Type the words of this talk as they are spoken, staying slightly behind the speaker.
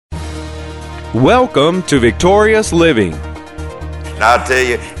Welcome to Victorious Living. And I'll tell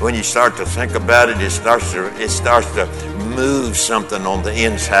you, when you start to think about it, it starts to move something on the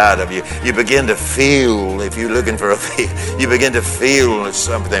inside of you. You begin to feel, if you're looking for a feel, you begin to feel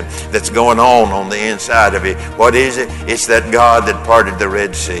something that's going on the inside of you. What is it? It's that God that parted the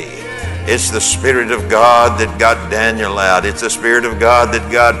Red Sea. It's the Spirit of God that got Daniel out. It's the Spirit of God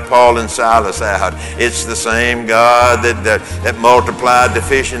that got Paul and Silas out. It's the same God that multiplied the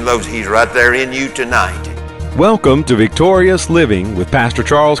fish and loaves. He's right there in you tonight. Welcome to Victorious Living with Pastor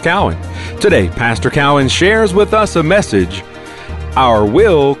Charles Cowan. Today, Pastor Cowan shares with us a message, Our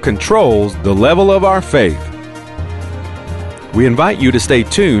Will Controls the Level of Our Faith. We invite you to stay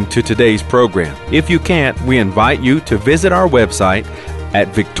tuned to today's program. If you can't, we invite you to visit our website at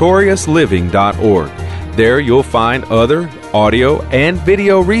victoriousliving.org. There you'll find other audio and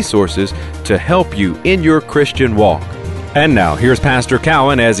video resources to help you in your Christian walk. And now, here's Pastor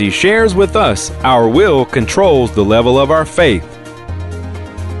Cowan as he shares with us, Our Will Controls the Level of Our Faith.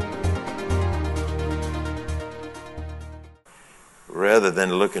 Rather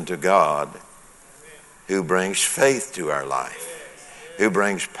than looking to God, who brings faith to our life, who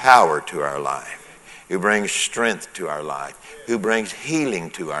brings power to our life, who brings strength to our life, who brings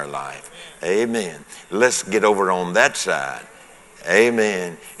healing to our life. Amen. Let's get over on that side.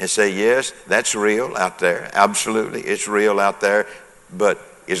 Amen. And say, yes, that's real out there. Absolutely, it's real out there. But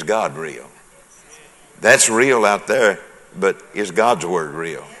is God real? That's real out there, but is God's word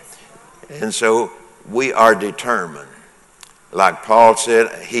real? And so we are determined. Like Paul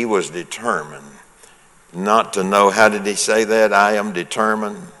said, he was determined not to know. How did he say that? I am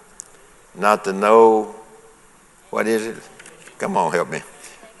determined not to know. What is it? Come on, help me.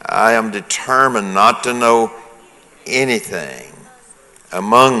 I am determined not to know anything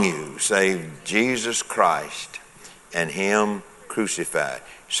among you save Jesus Christ and Him crucified.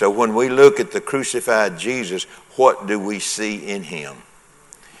 So when we look at the crucified Jesus, what do we see in Him?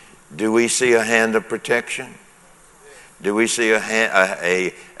 Do we see a hand of protection? Do we see a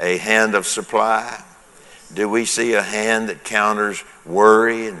hand of supply? Do we see a hand that counters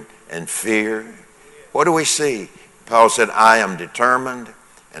worry and fear? What do we see? Paul said, I am determined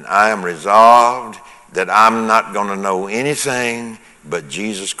and I am resolved that I'm not going to know anything but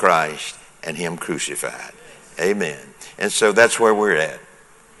Jesus Christ and Him crucified. Amen. And so that's where we're at.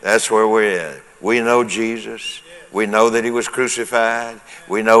 That's where we're at. We know Jesus. We know that He was crucified.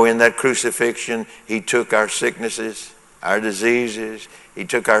 We know in that crucifixion He took our sicknesses, our diseases. He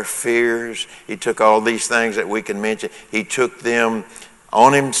took our fears. He took all these things that we can mention. He took them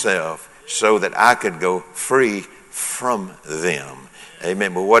on Himself so that I could go free from them.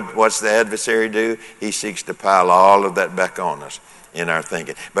 Amen. But what's the adversary do? He seeks to pile all of that back on us in our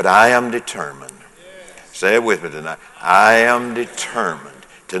thinking. But I am determined. Say it with me tonight. I am determined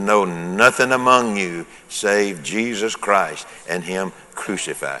to know nothing among you save Jesus Christ and Him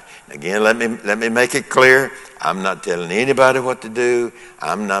crucified. Again, let me make it clear. I'm not telling anybody what to do.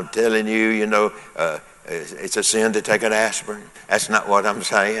 I'm not telling you, it's a sin to take an aspirin. That's not what I'm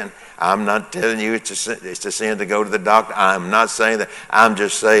saying. I'm not telling you it's a sin to go to the doctor. I'm not saying that. I'm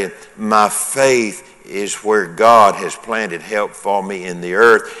just saying my faith is where God has planted help for me in the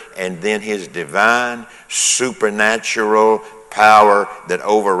earth, and then His divine, supernatural power that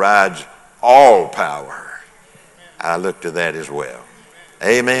overrides all power. I look to that as well.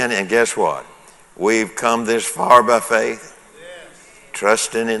 Amen. And guess what? We've come this far by faith,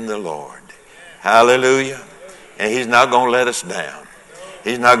 trusting in the Lord. Hallelujah. And He's not going to let us down.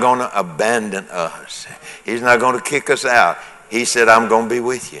 He's not going to abandon us. He's not going to kick us out. He said, I'm going to be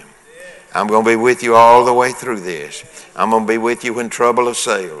with you. I'm going to be with you all the way through this. I'm going to be with you when trouble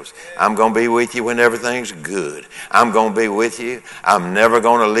assails. I'm going to be with you when everything's good. I'm going to be with you. I'm never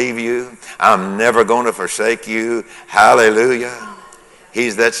going to leave you. I'm never going to forsake you. Hallelujah.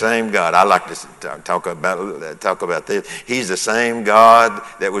 He's that same God. I like to talk about this. He's the same God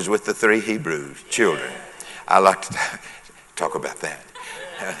that was with the 3 Hebrew children. I like to talk about that.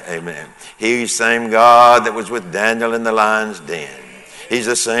 Amen. He's the same God that was with Daniel in the lion's den. He's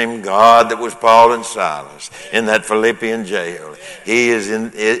the same God that was Paul and Silas in that Philippian jail. He's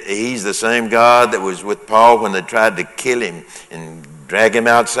the same God that was with Paul when they tried to kill him and drag him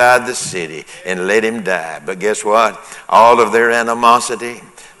outside the city and let him die. But guess what? All of their animosity,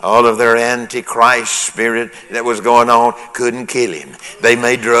 all of their antichrist spirit that was going on couldn't kill him. They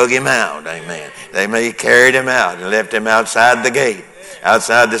may drug him out. Amen. They may carried him out and left him outside the gate.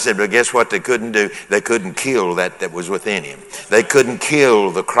 Outside they said, but guess what they couldn't do? They couldn't kill that was within him. They couldn't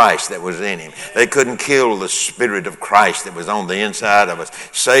kill the Christ that was in him. They couldn't kill the Spirit of Christ that was on the inside of us.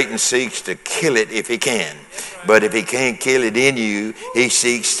 Satan seeks to kill it if he can. But if he can't kill it in you, he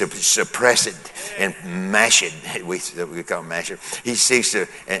seeks to suppress it and mash it. We call it mash it. He seeks to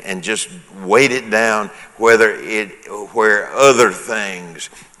and just weight it down, where other things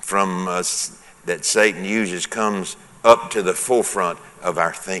from us that Satan uses comes up to the forefront of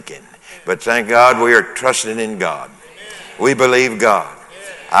our thinking. But thank God we are trusting in God. We believe God.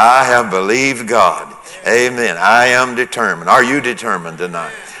 I have believed God. Amen. I am determined. Are you determined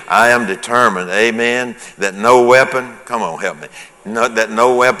tonight? I am determined, amen, that no weapon, come on, help me, that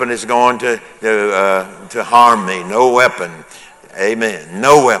no weapon is going to harm me. No weapon, amen,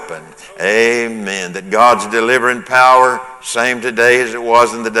 no weapon, amen. That God's delivering power, same today as it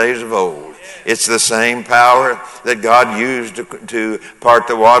was in the days of old. It's the same power that God used to part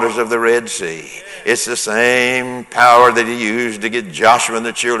the waters of the Red Sea. It's the same power that he used to get Joshua and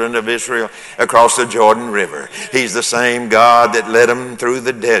the children of Israel across the Jordan River. He's the same God that led them through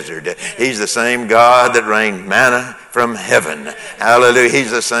the desert. He's the same God that rained manna from heaven. Hallelujah.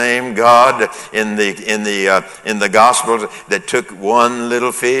 He's the same God in the Gospels that took one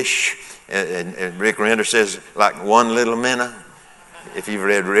little fish, and Rick Render says like one little minnow. If you've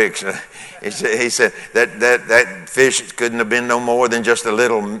read Rick's, he said that fish couldn't have been no more than just a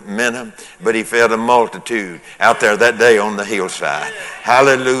little minnow, but he fed a multitude out there that day on the hillside.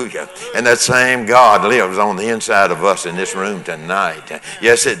 Hallelujah. And that same God lives on the inside of us in this room tonight.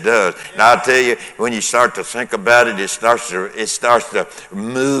 Yes, it does. Now, I'll tell you, when you start to think about it, it starts to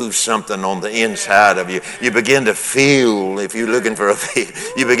move something on the inside of you. You begin to feel, if you're looking for a feel,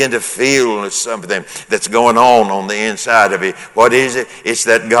 you begin to feel something that's going on the inside of you. What is it? It's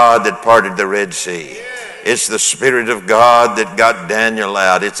that God that parted the Red Sea. It's the Spirit of God that got Daniel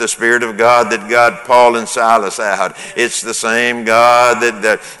out. It's the Spirit of God that got Paul and Silas out. It's the same God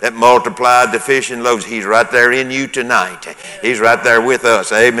that multiplied the fish and loaves. He's right there in you tonight. He's right there with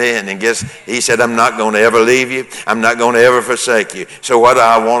us. Amen. And he said, I'm not going to ever leave you. I'm not going to ever forsake you. So what do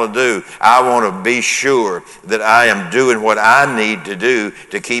I want to do? I want to be sure that I am doing what I need to do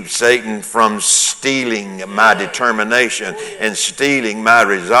to keep Satan from stealing my determination and stealing my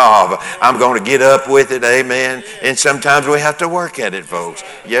resolve. I'm going to get up with it. Amen. And sometimes we have to work at it, folks.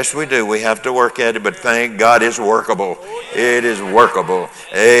 Yes, we do. We have to work at it, but thank God it's workable. It is workable.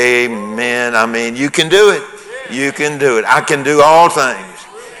 Amen. I mean, you can do it. You can do it. I can do all things.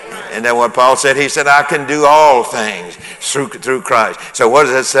 And then what Paul said, he said, I can do all things through Christ. So what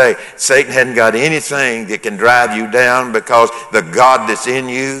does that say? Satan hadn't got anything that can drive you down, because the God that's in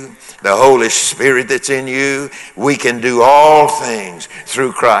you, the Holy Spirit that's in you, we can do all things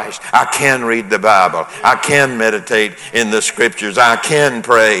through Christ. I can read the Bible. I can meditate in the Scriptures. I can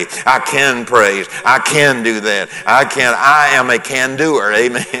pray. I can praise. I can do that. I am a can-doer.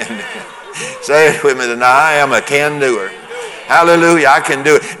 Amen. Say it with me tonight. I am a can-doer. Hallelujah. I can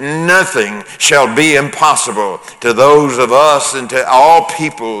do it. Nothing shall be impossible to those of us and to all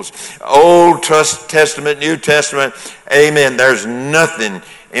peoples. Old Testament, New Testament. Amen. There's nothing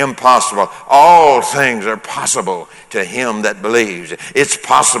impossible. All things are possible to him that believes. It's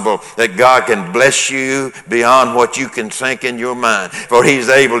possible that God can bless you beyond what you can think in your mind, for he's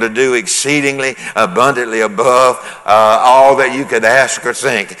able to do exceedingly abundantly above all that you could ask or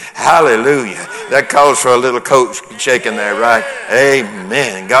think. Hallelujah. That calls for a little coat shaking there, right?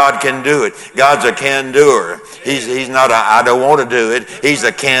 Amen. God can do it. God's a can-doer. He's not a I don't want to do it. He's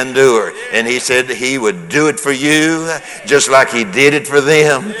a can-doer. And he said he would do it for you just like he did it for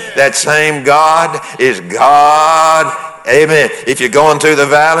them. That same God is God. Amen. If you're going through the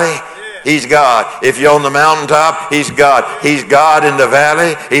valley, he's God. If you're on the mountaintop, he's God. He's God in the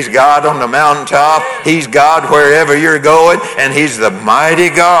valley. He's God on the mountaintop. He's God wherever you're going. And he's the mighty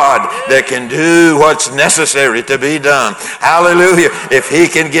God that can do what's necessary to be done. Hallelujah. If he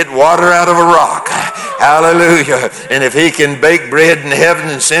can get water out of a rock, hallelujah. And if he can bake bread in heaven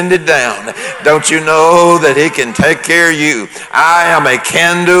and send it down, don't you know that he can take care of you? I am a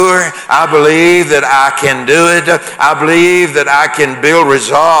can-doer. I believe that I can do it. I believe that I can build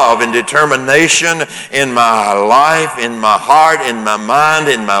resolve and determination in my life, in my heart, in my mind,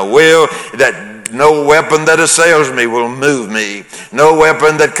 in my will, that No weapon that assails me will move me. No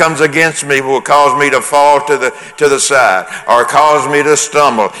weapon that comes against me will cause me to fall to the side or cause me to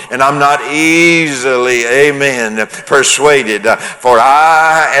stumble. And I'm not easily, amen, persuaded. For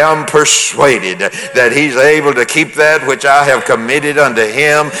I am persuaded that he's able to keep that which I have committed unto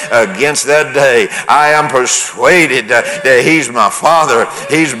him against that day. I am persuaded that he's my father,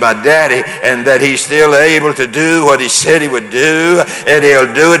 he's my daddy, and that he's still able to do what he said he would do, and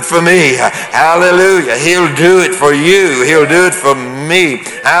he'll do it for me. Hallelujah. He'll do it for you. He'll do it for me.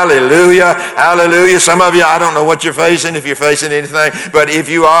 Hallelujah. Hallelujah. Some of you, I don't know what you're facing, if you're facing anything, but if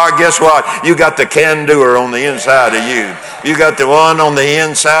you are, guess what? You got the can-doer on the inside of you. You got the one on the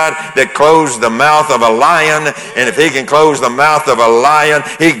inside that closed the mouth of a lion, and if he can close the mouth of a lion,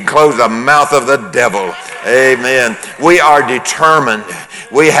 he can close the mouth of the devil. Amen. We are determined.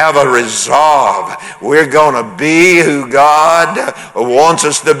 We have a resolve. We're going to be who God wants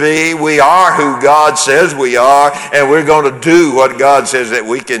us to be. We are who God says we are, and we're going to do what God says that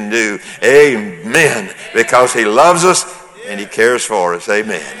we can do. Amen. Because he loves us and he cares for us.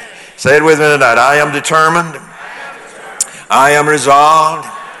 Amen. Say it with me tonight. I am determined. I am resolved,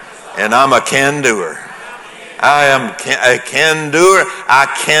 and I'm a can-doer. I am a can-doer. I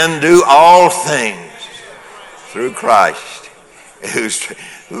can do all things through Christ who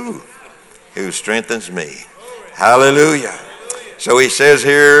strengthens me. Hallelujah. So he says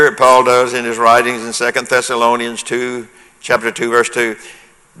here, Paul does in his writings in 2 Thessalonians 2, chapter 2, verse 2,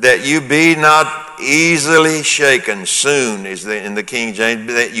 that you be not easily shaken. Soon is in the King James,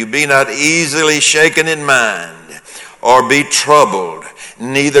 that you be not easily shaken in mind or be troubled,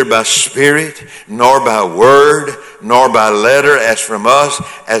 neither by spirit, nor by word, nor by letter as from us,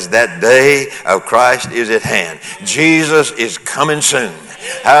 as that day of Christ is at hand. Jesus is coming soon.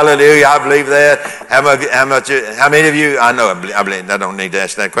 Hallelujah. I believe that. How many of you, I believe, I don't need to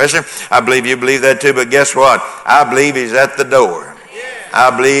ask that question. I believe you believe that too, but guess what? I believe he's at the door. I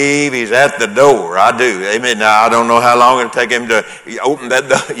believe he's at the door. I do. Amen. Now, I don't know how long it'll take him to open that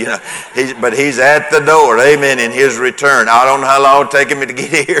door, but he's at the door. Amen. In his return. I don't know how long it'll take him to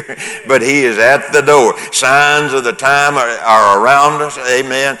get here, but he is at the door. Signs of the time are around us.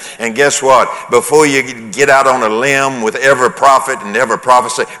 Amen. And guess what? Before you get out on a limb with every prophet and every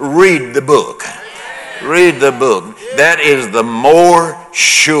prophecy, read the book. Read the book. That is the more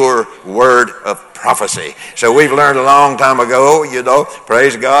sure word of prophecy. So we've learned a long time ago,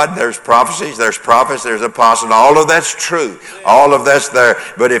 praise God, there's prophecies, there's prophets, there's apostles, all of that's true. All of that's there.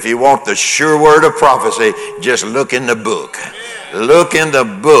 But if you want the sure word of prophecy, just look in the book. Look in the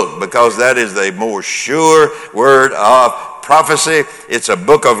book, because that is the more sure word of prophecy. It's a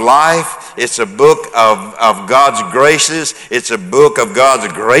book of life. It's a book of God's graces. It's a book of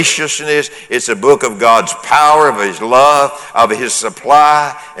God's graciousness. It's a book of God's power, of his love, of his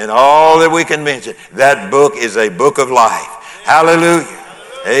supply, and all that we can mention. That book is a book of life. Hallelujah.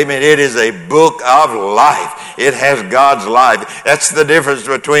 Amen. It is a book of life. It has God's life. That's the difference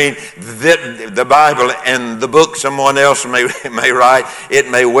between the Bible and the book someone else may write. It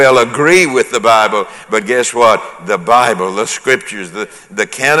may well agree with the Bible, but guess what? The Bible, the Scriptures, the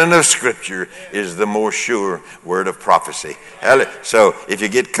canon of Scripture is the more sure word of prophecy. So if you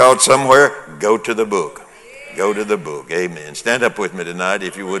get caught somewhere, go to the book. Go to the book. Amen. Stand up with me tonight,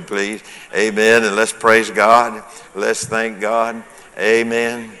 if you would, please. Amen. And let's praise God. Let's thank God.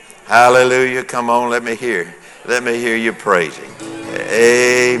 Amen. Hallelujah. Come on, let me hear you praising.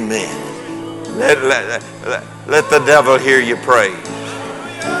 Amen. Let the devil hear you praise.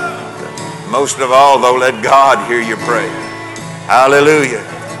 Most of all, though, let God hear you praise. Hallelujah.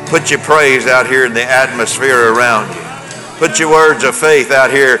 Put your praise out here in the atmosphere around you. Put your words of faith out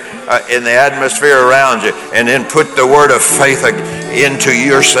here in the atmosphere around you, and then put the word of faith into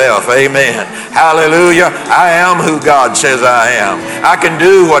yourself. Amen. Hallelujah. I am who God says I am. I can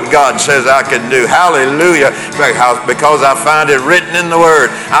do what God says I can do. Hallelujah. Because I find it written in the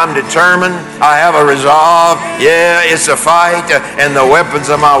word. I'm determined. I have a resolve. Yeah, it's a fight, and the weapons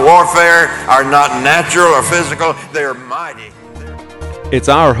of my warfare are not natural or physical. They're mighty. It's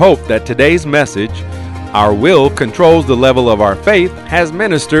our hope that today's message, Our Will Controls the Level of Our Faith, has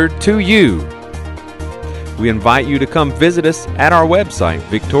ministered to you. We invite you to come visit us at our website,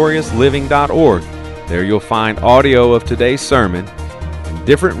 victoriousliving.org. There you'll find audio of today's sermon and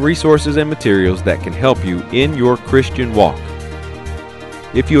different resources and materials that can help you in your Christian walk.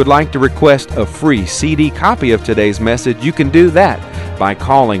 If you would like to request a free CD copy of today's message, you can do that by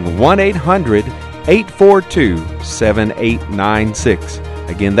calling 1-800-842-7896.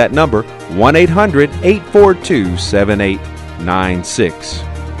 Again, that number, 1-800-842-7896.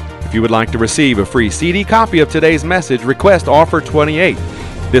 If you would like to receive a free CD copy of today's message, request offer 28.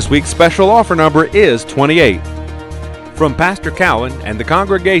 This week's special offer number is 28. From Pastor Cowan and the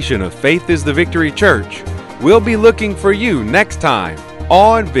congregation of Faith is the Victory Church, we'll be looking for you next time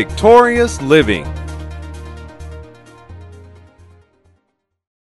on Victorious Living.